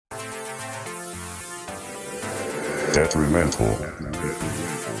detrimental.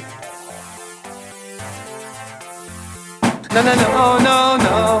 No, no, no, no,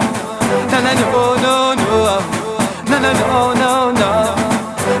 no. No, no, no, no, no. No, no, no, no, no.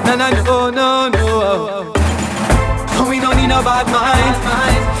 No, no, no, no, no. We don't need no bad mind.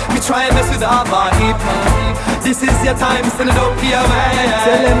 We try and mess with our vibe. This is your time, send it up your way.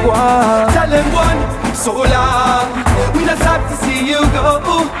 Tell them one, so long. We not sad to see you go.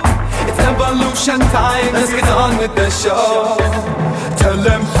 It's evolution time, let's get on with the show. Tell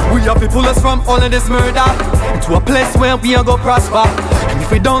them we have to pull us from all of this murder into a place where we are go prosper. And if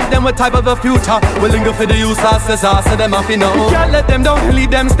we don't, then what type of a future? We'll linger for the useless disaster, them have to know. Can't let them down,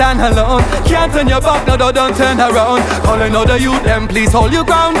 leave them stand alone. Can't turn your back, no, don't turn around. Calling all the youth, them please hold your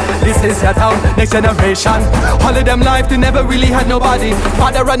ground. This is your town, next generation. All of them life, they never really had nobody.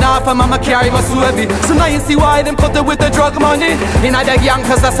 Father run off and mama carry was too heavy. So now you see why them cut it with the drug money. In the young,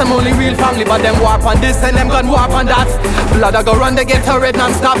 cause that's them only real family. But them warp on this and them gun warp on that. Blood I go run, they get red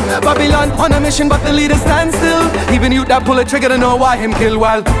non-stop. Babylon on a mission, but the leaders stand still. Even you that pull a trigger to know why him kill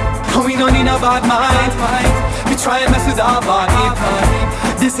well. We don't need no bad mind. We try and mess with our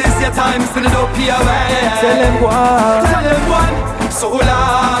vibe. This is your time, send it up your way. Tell them one, so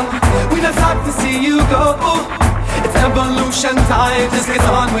long. We not sad to see you go. It's evolution time, just get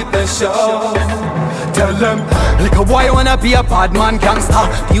on with the show. Tell them, like a boy wanna be a bad man gangster.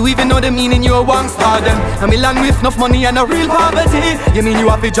 You even know the meaning you're a wangster. Then I me land with enough money and a real poverty. You mean you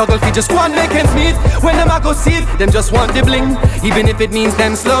have to juggle for just one vacant meat? When them I go see it, them just want the bling. Even if it means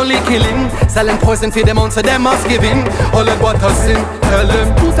them slowly killing. Selling poison for them on so them must give in. All of what us sin. Tell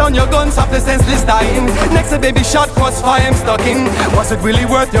them, put down your guns after senseless dying. Next a baby shot, crossfire I'm stuck in. Was it really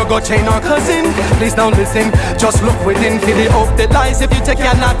worth your go chain or cousin? Please don't listen, just look within. Feel the hope that lies if you take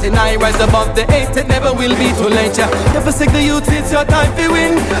your not deny. Rise above the eight, it never will be too late, yeah. Never sick the youth, it's your time to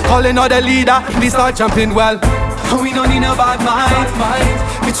win. Calling out the leader, please start jumping well. We don't need no bad mind.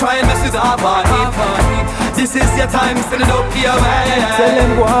 We try and mess with our vibe. This is your time, send it up your way. Tell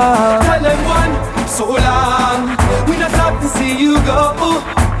them one, so long. We not sad to see you go.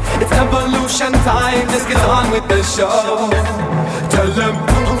 It's evolution time, let's get on with the show. Tell them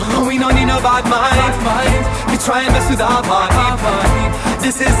we don't need no bad mind. We try and mess with our vibe.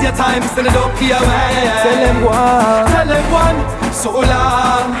 This is your time, send it up your way. Tell them one, so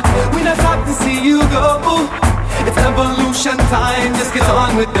long. We not sad to see you go. It's evolution time, just get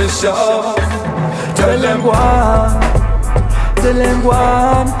on with the show. Tell them one, tell them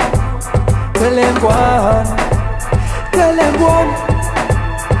one, tell them one, tell them one,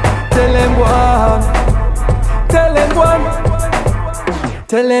 tell them one, tell them one,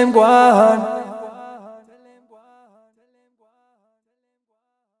 tell them one.